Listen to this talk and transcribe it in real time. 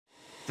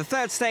The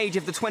third stage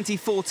of the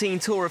 2014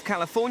 Tour of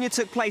California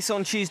took place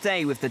on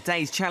Tuesday with the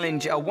day's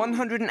challenge, a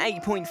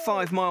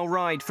 108.5-mile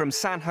ride from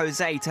San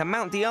Jose to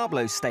Mount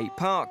Diablo State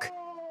Park.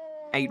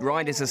 8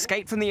 riders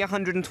escaped from the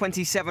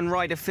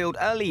 127-rider field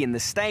early in the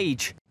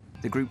stage.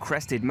 The group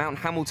crested Mount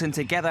Hamilton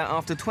together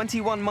after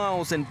 21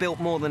 miles and built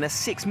more than a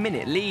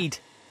 6-minute lead.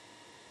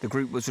 The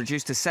group was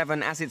reduced to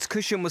 7 as its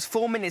cushion was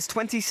 4 minutes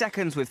 20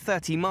 seconds with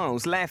 30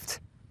 miles left.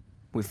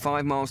 With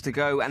 5 miles to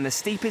go and the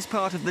steepest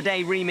part of the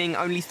day reaming,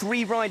 only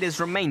 3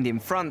 riders remained in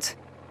front.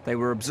 They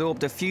were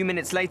absorbed a few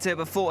minutes later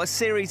before a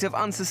series of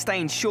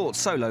unsustained short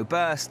solo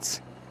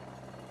bursts.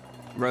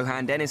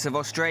 Rohan Dennis of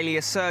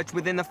Australia surged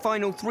within the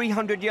final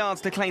 300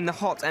 yards to claim the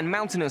hot and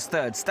mountainous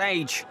third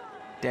stage.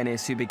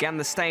 Dennis, who began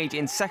the stage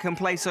in second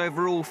place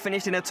overall,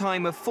 finished in a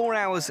time of 4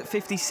 hours,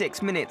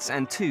 56 minutes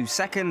and 2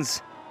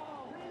 seconds.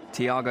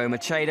 Tiago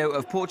Machado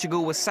of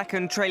Portugal was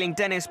second, trailing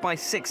Dennis by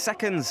 6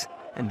 seconds.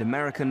 And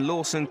American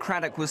Lawson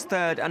Craddock was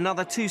third,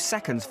 another 2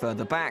 seconds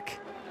further back.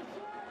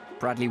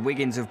 Bradley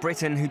Wiggins of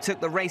Britain, who took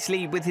the race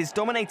lead with his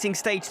dominating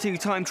Stage 2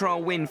 time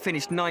trial win,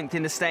 finished 9th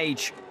in the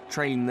stage,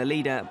 trailing the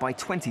leader by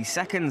 20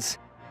 seconds.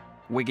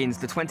 Wiggins,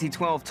 the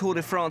 2012 Tour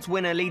de France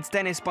winner, leads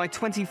Dennis by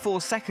 24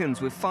 seconds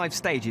with 5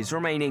 stages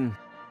remaining.